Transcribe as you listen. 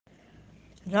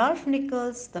Ralph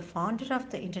Nichols, the founder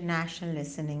of the International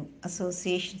Listening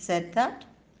Association, said that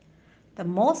the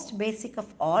most basic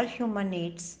of all human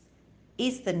needs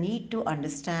is the need to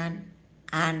understand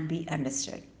and be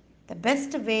understood. The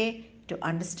best way to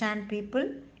understand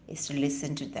people is to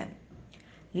listen to them.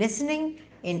 Listening,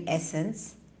 in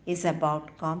essence, is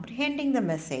about comprehending the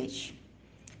message,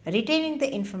 retaining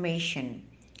the information,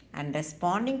 and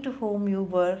responding to whom you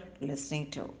were listening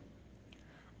to.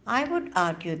 I would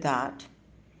argue that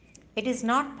it is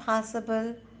not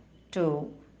possible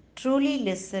to truly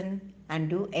listen and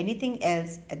do anything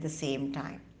else at the same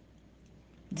time.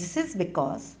 This is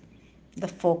because the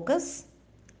focus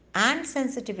and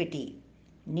sensitivity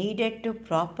needed to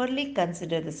properly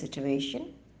consider the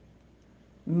situation,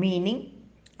 meaning,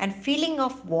 and feeling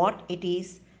of what it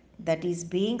is that is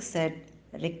being said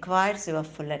requires your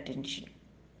full attention.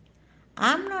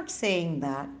 I am not saying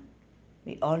that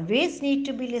we always need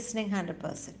to be listening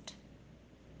 100%,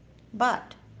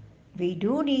 but we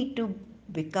do need to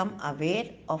become aware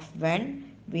of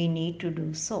when we need to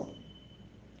do so.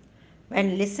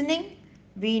 When listening,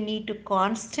 we need to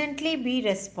constantly be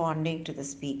responding to the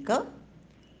speaker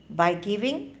by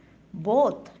giving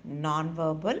both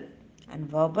non-verbal and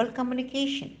verbal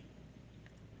communication.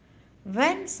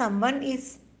 When someone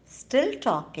is still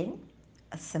talking,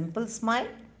 a simple smile,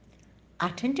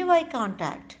 attentive eye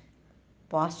contact,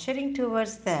 posturing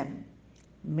towards them,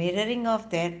 mirroring of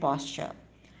their posture,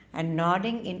 and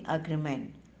nodding in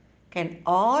agreement can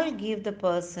all give the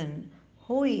person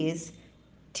who is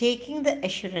taking the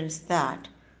assurance that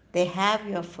they have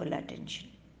your full attention.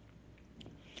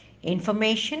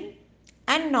 Information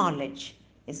and knowledge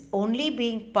is only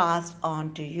being passed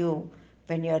on to you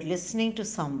when you are listening to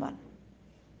someone.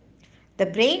 The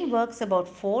brain works about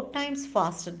 4 times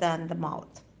faster than the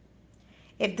mouth.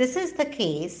 If this is the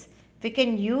case, we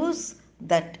can use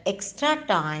that extra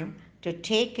time to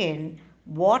take in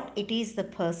what it is the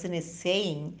person is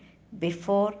saying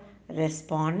before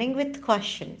responding with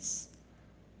questions.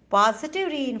 Positive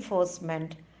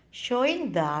reinforcement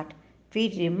showing that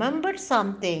we remembered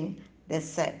something they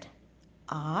said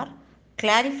or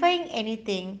clarifying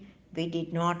anything we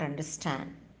did not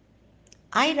understand.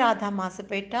 I, Radha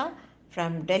Masapeta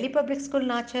from Delhi Public School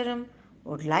Nacharam,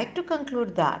 would like to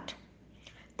conclude that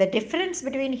the difference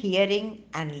between hearing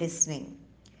and listening.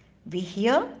 We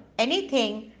hear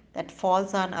anything that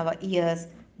falls on our ears,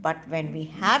 but when we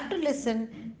have to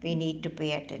listen, we need to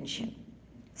pay attention.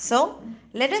 So,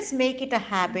 let us make it a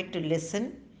habit to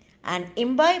listen and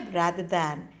imbibe rather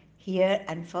than hear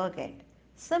and forget.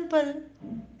 Simple.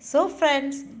 So,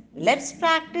 friends, let's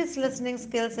practice listening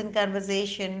skills in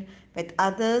conversation with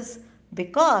others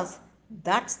because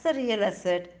that's the real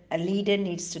asset a leader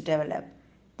needs to develop.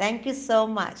 Thank you so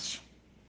much.